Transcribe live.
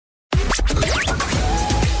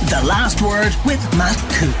The Last Word with Matt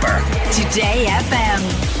Cooper. Today FM.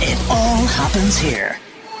 It all happens here.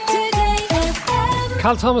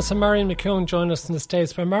 Thomas and Marion McKeone join us in the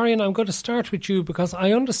States. But Marion, I'm going to start with you because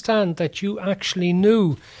I understand that you actually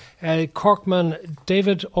knew Corkman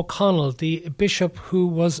David O'Connell, the bishop who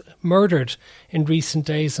was murdered in recent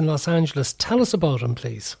days in Los Angeles. Tell us about him,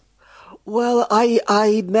 please. Well,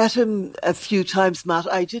 I met him a few times,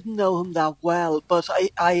 Matt. I didn't know him that well, but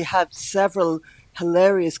I had several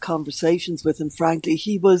hilarious conversations with him, frankly.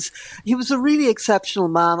 He was a really exceptional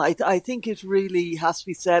man. I think it really has to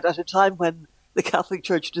be said at a time when the Catholic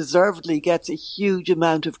Church deservedly gets a huge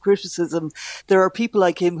amount of criticism. There are people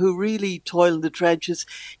like him who really toil in the trenches.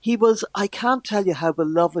 I can't tell you how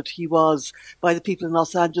beloved he was by the people in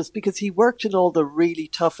Los Angeles because he worked in all the really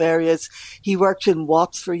tough areas. He worked in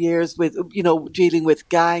Watts for years with, dealing with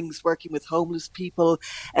gangs, working with homeless people.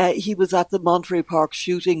 He was at the Monterey Park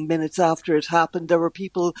shooting minutes after it happened. There were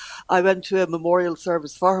people, I went to a memorial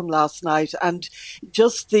service for him last night, and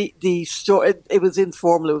just the story, it was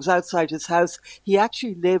informal. It was outside his house. He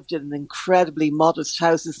actually lived in an incredibly modest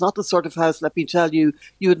house. It's not the sort of house, let me tell you,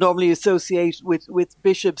 you would normally associate with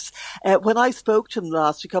bishops. When I spoke to him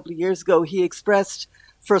a couple of years ago, he expressed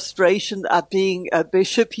frustration at being a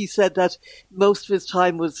bishop. He said that most of his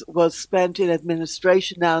time was spent in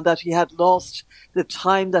administration now, and that he had lost the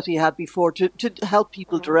time that he had before to help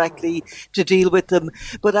people directly, to deal with them.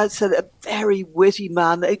 But as I said, a very witty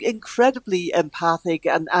man, incredibly empathic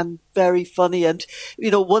and very funny. And,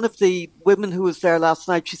 one of the women who was there last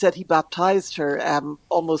night, she said he baptized her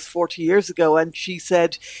almost 40 years ago. And she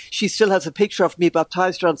said she still has a picture of me,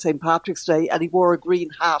 baptized her on St. Patrick's Day, and he wore a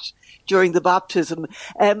green hat during the baptism.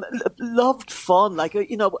 Loved fun,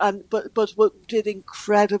 but did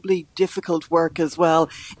incredibly difficult work as well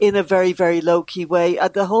in a very, very low-key way.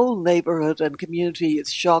 And the whole neighbourhood and community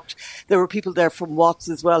is shocked. There were people there from Watts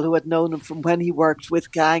as well who had known him from when he worked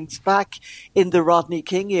with gangs back in the Rodney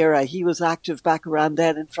King era. He was active back around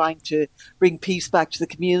then in trying to bring peace back to the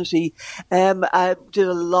community. I did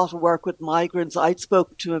a lot of work with migrants. I'd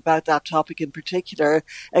spoken to him about that topic in particular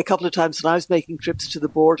a couple of times when I was making trips to the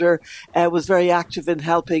border. Was very active in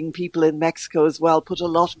helping people in Mexico as well, put a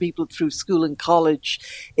lot of people through school and college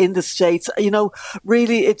in the States.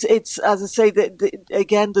 Really, it's as I say,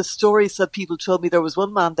 again, the stories that people told me. There was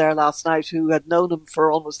one man there last night who had known him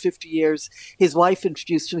for almost 50 years. His wife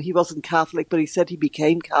introduced him. He wasn't Catholic, but he said he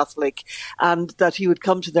became Catholic, and that he would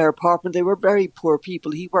come to their apartment. They were very poor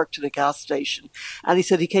people. He worked at a gas station, and he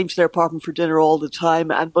said he came to their apartment for dinner all the time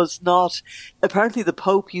and was not. Apparently, the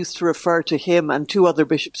Pope used to refer to him and two other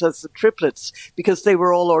bishops as the triplets because they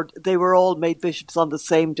were all made bishops on the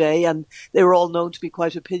same day, and they were all known to be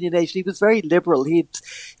quite opinionated. He was very liberal. He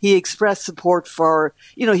expressed support for,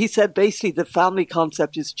 he said basically the family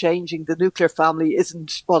concept is changing. The nuclear family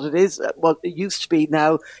isn't what it used to be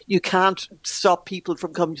now. You can't stop people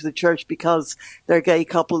from coming to the church because they're gay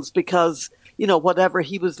couples, because whatever.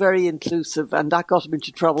 He was very inclusive, and that got him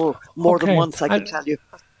into trouble more than once, I can tell you.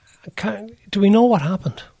 Do we know what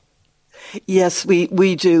happened? Yes,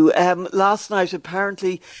 we do. Last night,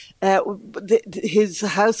 apparently, his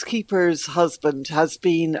housekeeper's husband has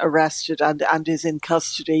been arrested and is in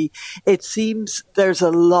custody. It seems there's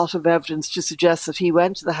a lot of evidence to suggest that he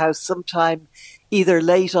went to the house sometime either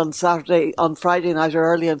late on Friday night or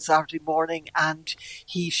early on Saturday morning, and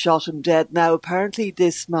he shot him dead. Now, apparently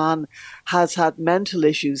this man has had mental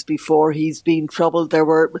issues before. He's been troubled. There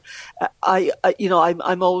were,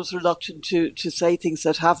 I'm always reluctant to say things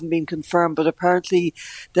that haven't been confirmed, but apparently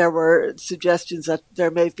there were suggestions that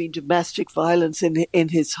there may have been domestic violence in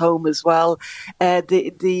his home as well.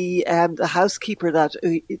 The housekeeper that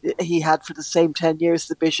he had for the same 10 years,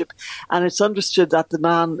 the bishop, and it's understood that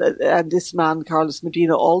this man, Carlos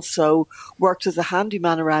Medina, also worked as a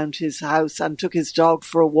handyman around his house and took his dog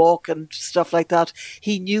for a walk and stuff like that.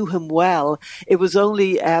 He knew him well. It was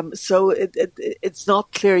only, it's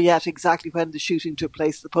not clear yet exactly when the shooting took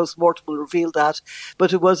place. The post-mortem will reveal that,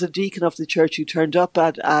 but it was a deacon of the church who turned up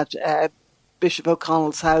at Bishop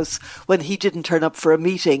O'Connell's house when he didn't turn up for a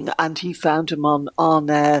meeting, and he found him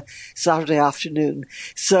on Saturday afternoon.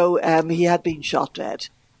 So he had been shot dead,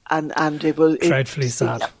 and it was dreadfully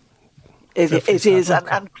sad. It is, okay.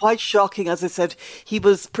 and quite shocking. As I said, he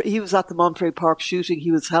was at the Monterey Park shooting. He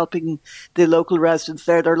was helping the local residents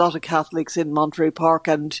there. There are a lot of Catholics in Monterey Park,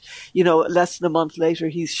 and less than a month later,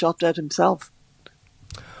 he's shot dead himself.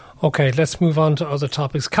 Okay, let's move on to other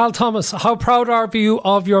topics. Thomas, how proud are you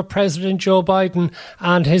of your President Joe Biden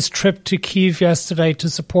and his trip to Kyiv yesterday to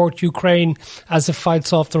support Ukraine as it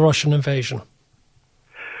fights off the Russian invasion?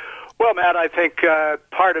 Well, Matt, I think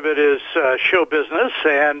part of it is show business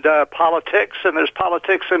and politics, and there's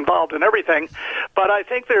politics involved in everything. But I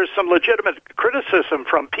think there's some legitimate criticism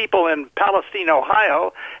from people in Palestine,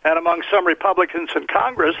 Ohio, and among some Republicans in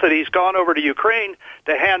Congress that he's gone over to Ukraine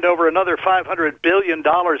to hand over another $500 billion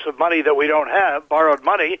of money that we don't have, borrowed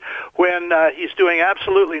money, when he's doing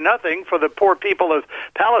absolutely nothing for the poor people of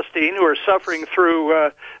Palestine who are suffering through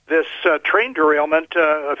this train derailment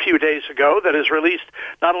a few days ago that has released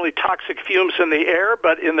not only toxic fumes in the air,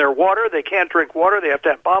 but in their water. They can't drink water. They have to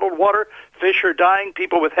have bottled water. Fish are dying,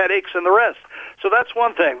 people with headaches, and the rest. So that's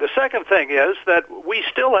one thing. The second thing is that we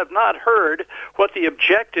still have not heard what the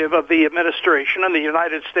objective of the administration and the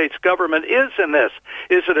United States government is in this.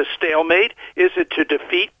 Is it a stalemate? Is it to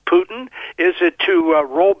defeat Putin? Is it to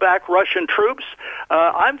roll back Russian troops?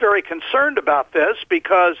 I'm very concerned about this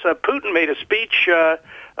because Putin made a speech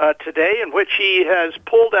today in which he has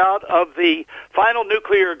pulled out of the final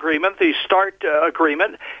nuclear agreement, the START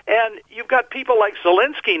agreement, and you've got people like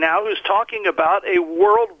Zelensky now who's talking about a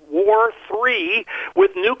World War III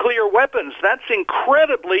with nuclear weapons. That's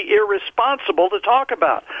incredibly irresponsible to talk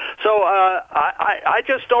about. So I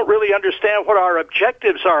just don't really understand what our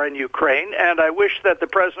objectives are in Ukraine, and I wish that the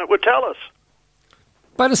president would tell us.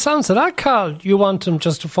 By the sounds of that, Carl, you want him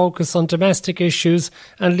just to focus on domestic issues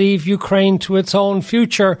and leave Ukraine to its own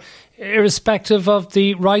future, irrespective of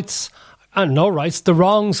the rights and no rights, the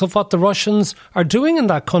wrongs of what the Russians are doing in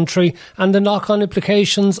that country and the knock-on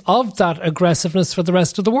implications of that aggressiveness for the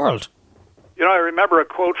rest of the world. You know, I remember a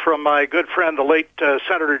quote from my good friend, the late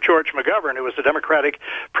Senator George McGovern, who was the Democratic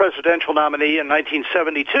presidential nominee in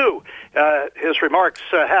 1972. His remarks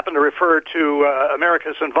happened to refer to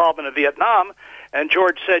America's involvement in Vietnam, and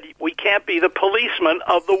George said, we can't be the policeman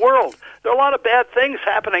of the world. There are a lot of bad things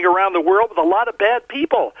happening around the world with a lot of bad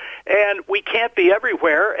people, and we can't be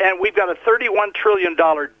everywhere, and we've got a $31 trillion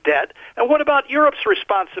debt. And what about Europe's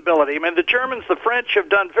responsibility? I mean, the Germans, the French have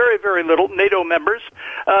done very, very little, NATO members.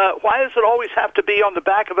 Why does it always have to be on the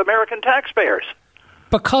back of American taxpayers?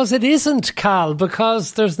 Because it isn't, Cal,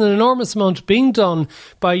 because there's an enormous amount being done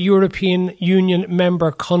by European Union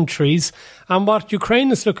member countries. And what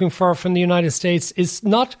Ukraine is looking for from the United States is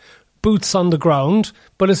not boots on the ground,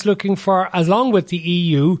 but is looking for, along with the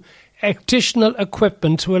EU, additional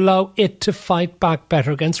equipment to allow it to fight back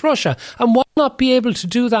better against Russia. And why not be able to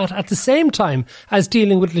do that at the same time as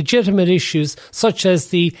dealing with legitimate issues such as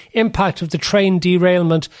the impact of the train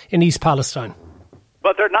derailment in East Palestine?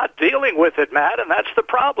 But they're not dealing with it, Matt, and that's the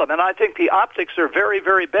problem. And I think the optics are very,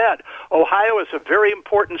 very bad. Ohio is a very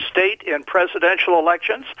important state in presidential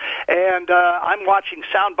elections, and I'm watching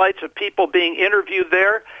sound bites of people being interviewed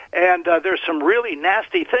there, and there's some really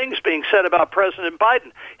nasty things being said about President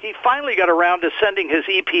Biden. He finally got around to sending his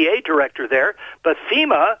EPA director there, but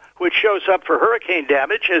FEMA, which shows up for hurricane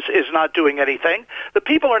damage, is not doing anything. The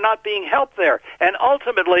people are not being helped there. And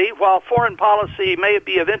ultimately, while foreign policy may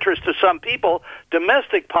be of interest to some people,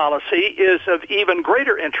 domestic policy is of even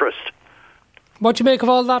greater interest. What do you make of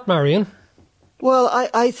all that, Marion? Well,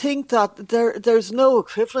 I think that there's no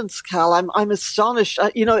equivalence, Cal. I'm astonished.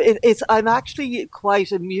 I'm actually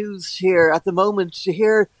quite amused here at the moment to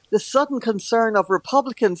hear the sudden concern of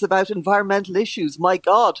Republicans about environmental issues. My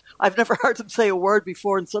God, I've never heard them say a word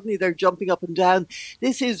before, and suddenly they're jumping up and down.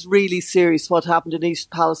 This is really serious, what happened in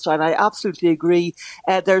East Palestine. I absolutely agree.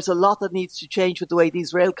 There's a lot that needs to change with the way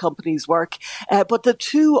these rail companies work. But the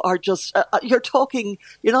two are just, you're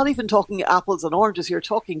not even talking apples and oranges, you're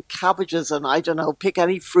talking cabbages and, I don't know, pick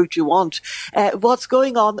any fruit you want. What's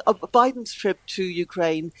going on, Biden's trip to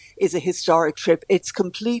Ukraine is a historic trip. It's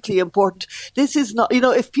completely important. This is not,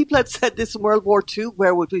 if people had said this in World War II,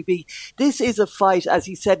 where would we be? This is a fight, as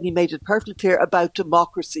he said, and he made it perfectly clear, about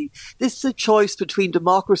democracy. This is a choice between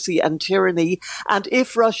democracy and tyranny. And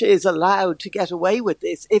if Russia is allowed to get away with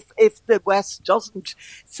this, if the West doesn't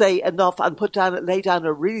say enough and lay down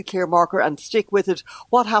a really clear marker and stick with it,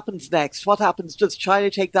 what happens next? What happens? Does China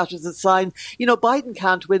take that as a sign? Biden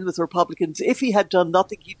can't win with Republicans. If he had done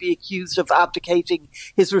nothing, he'd be accused of abdicating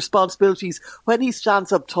his responsibilities. When he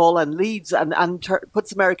stands up tall and leads and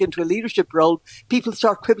puts America into a leadership role, people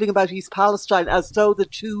start quibbling about East Palestine as though the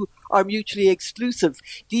two are mutually exclusive.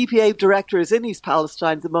 The EPA director is in East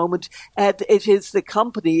Palestine at the moment. It is the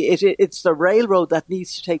company, it's the railroad that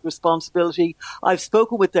needs to take responsibility. I've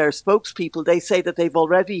spoken with their spokespeople. They say that they've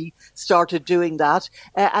already started doing that.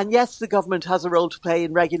 And yes, the government has a role to play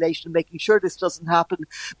in regulation and making sure this doesn't happen.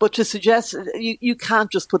 But to suggest you can't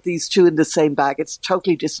just put these two in the same bag, it's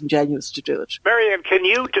totally disingenuous to do it. Marion, can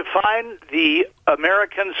you define the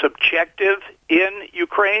Americans' objective in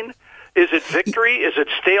Ukraine? Is it victory? Is it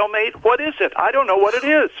stalemate? What is it? I don't know what it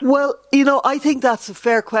is. Well, I think that's a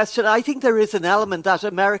fair question. I think there is an element that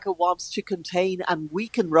America wants to contain and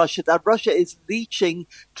weaken Russia, that Russia is leeching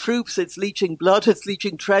troops, it's leeching blood, it's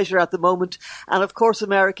leeching treasure at the moment. And of course,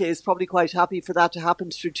 America is probably quite happy for that to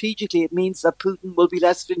happen strategically. It means that Putin will be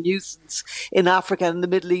less of a nuisance in Africa and the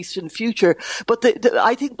Middle East in future. But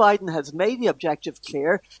I think Biden has made the objective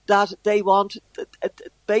clear that they want...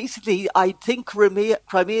 Basically, I think Crimea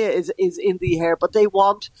is in the air, but they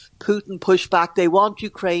want Putin pushed back. They want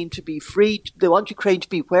Ukraine to be free. They want Ukraine to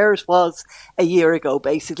be where it was a year ago,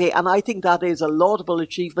 basically. And I think that is a laudable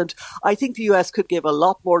achievement. I think the US could give a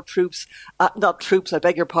lot more troops, not troops, I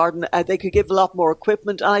beg your pardon. They could give a lot more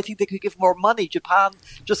equipment, and I think they could give more money. Japan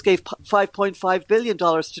just gave $5.5 billion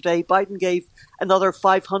today. Biden gave another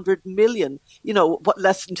 500 million,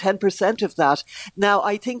 less than 10% of that. Now,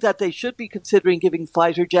 I think that they should be considering giving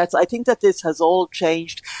fighter jets. I think that this has all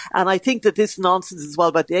changed. And I think that this nonsense as well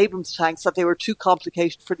about the Abrams tanks, that they were too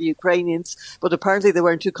complicated for the Ukrainians, but apparently they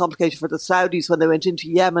weren't too complicated for the Saudis when they went into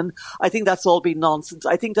Yemen. I think that's all been nonsense.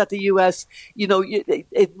 I think that the US,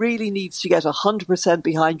 it really needs to get 100%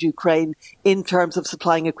 behind Ukraine in terms of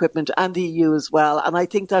supplying equipment, and the EU as well. And I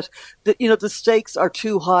think that, the stakes are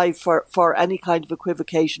too high for any kind of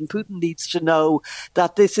equivocation. Putin needs to know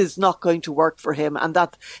that this is not going to work for him, and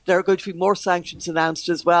that there are going to be more sanctions announced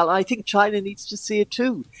as well. And I think China needs to see it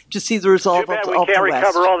too, to see the resolve of the West. We can't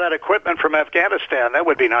recover all that equipment from Afghanistan. That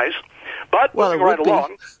would be nice. But moving right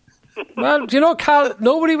along. Well, Cal,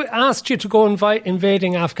 nobody asked you to go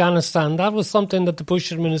invading Afghanistan. That was something that the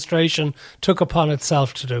Bush administration took upon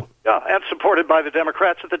itself to do. Yeah, and supported by the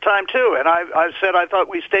Democrats at the time, too. And I said I thought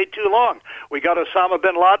we stayed too long. We got Osama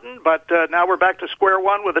bin Laden, but now we're back to square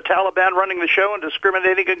one with the Taliban running the show and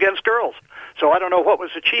discriminating against girls. So I don't know what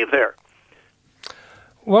was achieved there.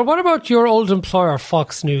 Well, what about your old employer,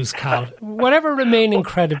 Fox News, Cal? Whatever remaining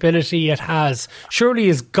credibility it has, surely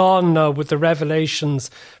is gone now with the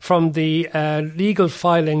revelations from the legal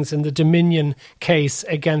filings in the Dominion case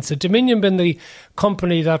against it. Dominion being the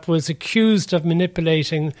company that was accused of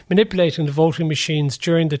manipulating the voting machines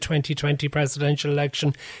during the 2020 presidential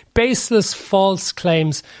election. Baseless, false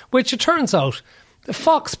claims, which it turns out the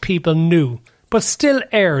Fox people knew, but still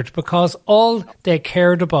aired because all they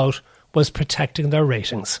cared about was protecting their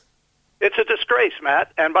ratings. It's a disgrace,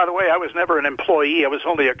 Matt. And by the way, I was never an employee. I was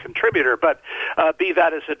only a contributor. But be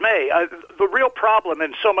that as it may, the real problem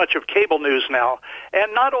in so much of cable news now,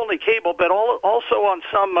 and not only cable, but also on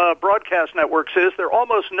some broadcast networks, is there are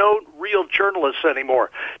almost no real journalists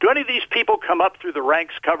anymore. Do any of these people come up through the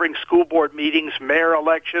ranks covering school board meetings, mayor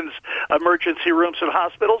elections, emergency rooms of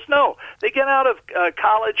hospitals? No. They get out of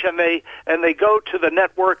college and they go to the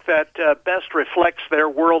network that best reflects their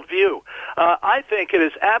worldview. I think it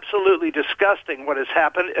is absolutely disgusting what has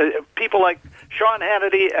happened. People like Sean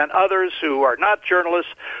Hannity and others who are not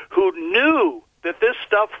journalists, who knew that this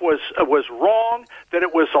stuff was wrong, that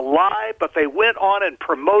it was a lie, but they went on and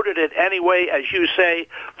promoted it anyway, as you say,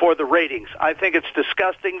 for the ratings. I think it's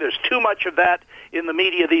disgusting. There's too much of that in the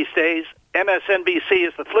media these days. MSNBC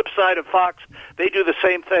is the flip side of Fox. They do the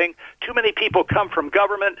same thing. Too many people come from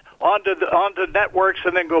government onto networks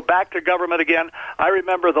and then go back to government again. I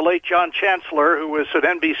remember the late John Chancellor, who was an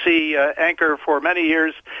NBC anchor for many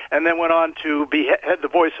years and then went on to head the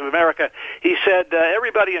Voice of America. He said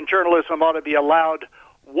everybody in journalism ought to be allowed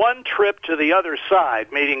one trip to the other side,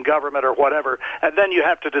 meaning government or whatever, and then you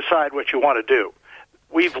have to decide what you want to do.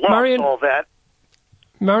 We've lost all that.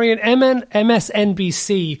 Marion,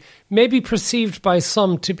 MSNBC may be perceived by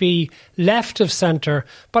some to be left of centre,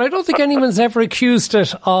 but I don't think anyone's ever accused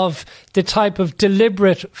it of the type of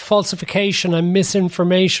deliberate falsification and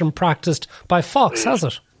misinformation practiced by Fox, has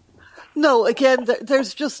it? No, again,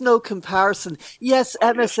 there's just no comparison. Yes,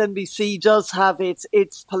 MSNBC does have its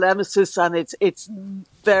polemicists and its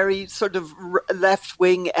very sort of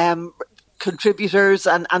left-wing contributors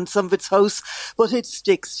and some of its hosts, but it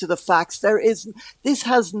sticks to the facts. This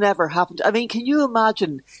has never happened. I mean, can you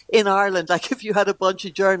imagine in Ireland, like if you had a bunch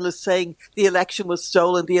of journalists saying the election was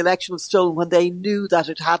stolen when they knew that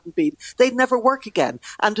it hadn't been, they'd never work again,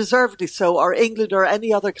 and deservedly so, or England or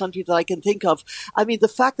any other country that I can think of. I mean, the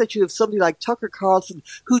fact that you have somebody like Tucker Carlson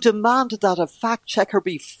who demanded that a fact checker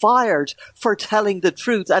be fired for telling the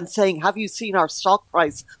truth and saying, have you seen our stock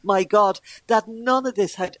price? My God, that none of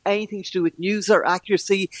this had anything to do with with news or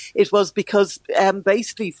accuracy. It was because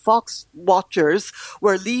basically Fox watchers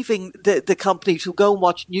were leaving the company to go and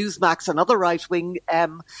watch Newsmax and other right-wing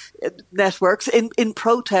networks in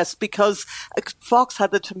protest because Fox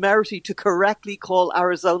had the temerity to correctly call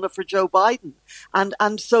Arizona for Joe Biden.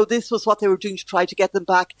 And so this was what they were doing to try to get them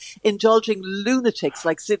back, indulging lunatics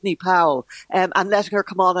like Sidney Powell and letting her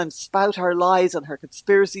come on and spout her lies and her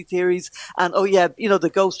conspiracy theories. And, the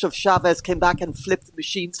ghost of Chavez came back and flipped the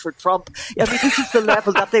machines for Trump. I mean, this is the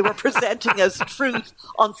level that they were presenting as truth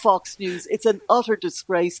on Fox News. It's an utter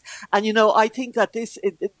disgrace. And, I think that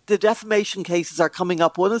the defamation cases are coming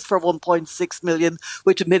up. One is for 1.6 million,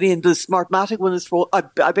 which $1 million. The Smartmatic one is for, I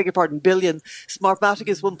beg your pardon, billion. Smartmatic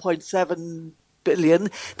is 1.7 billion.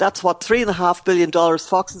 That's what, $3.5 billion.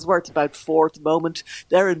 Fox is worth about 4 at the moment.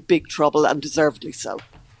 They're in big trouble, and deservedly so.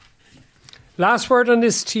 Last word on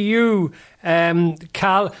this to you,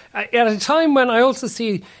 Cal. At a time when I also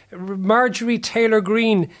see Marjorie Taylor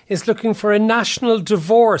Greene is looking for a national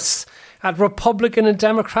divorce, at Republican and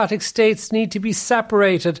Democratic states need to be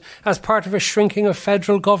separated as part of a shrinking of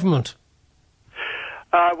federal government.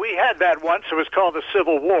 We had that once. It was called the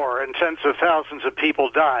Civil War, and tens of thousands of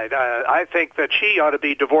people died. I think that she ought to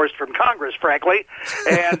be divorced from Congress, frankly,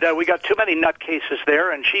 and we got too many nutcases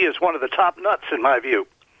there, and she is one of the top nuts, in my view.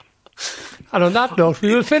 And on that note,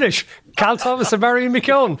 we will finish. Cal, Thomas and Marion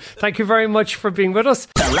McKeone, thank you very much for being with us.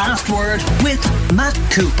 The Last Word with Matt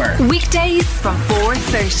Cooper. Weekdays from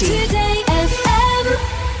 4:30. Today FM.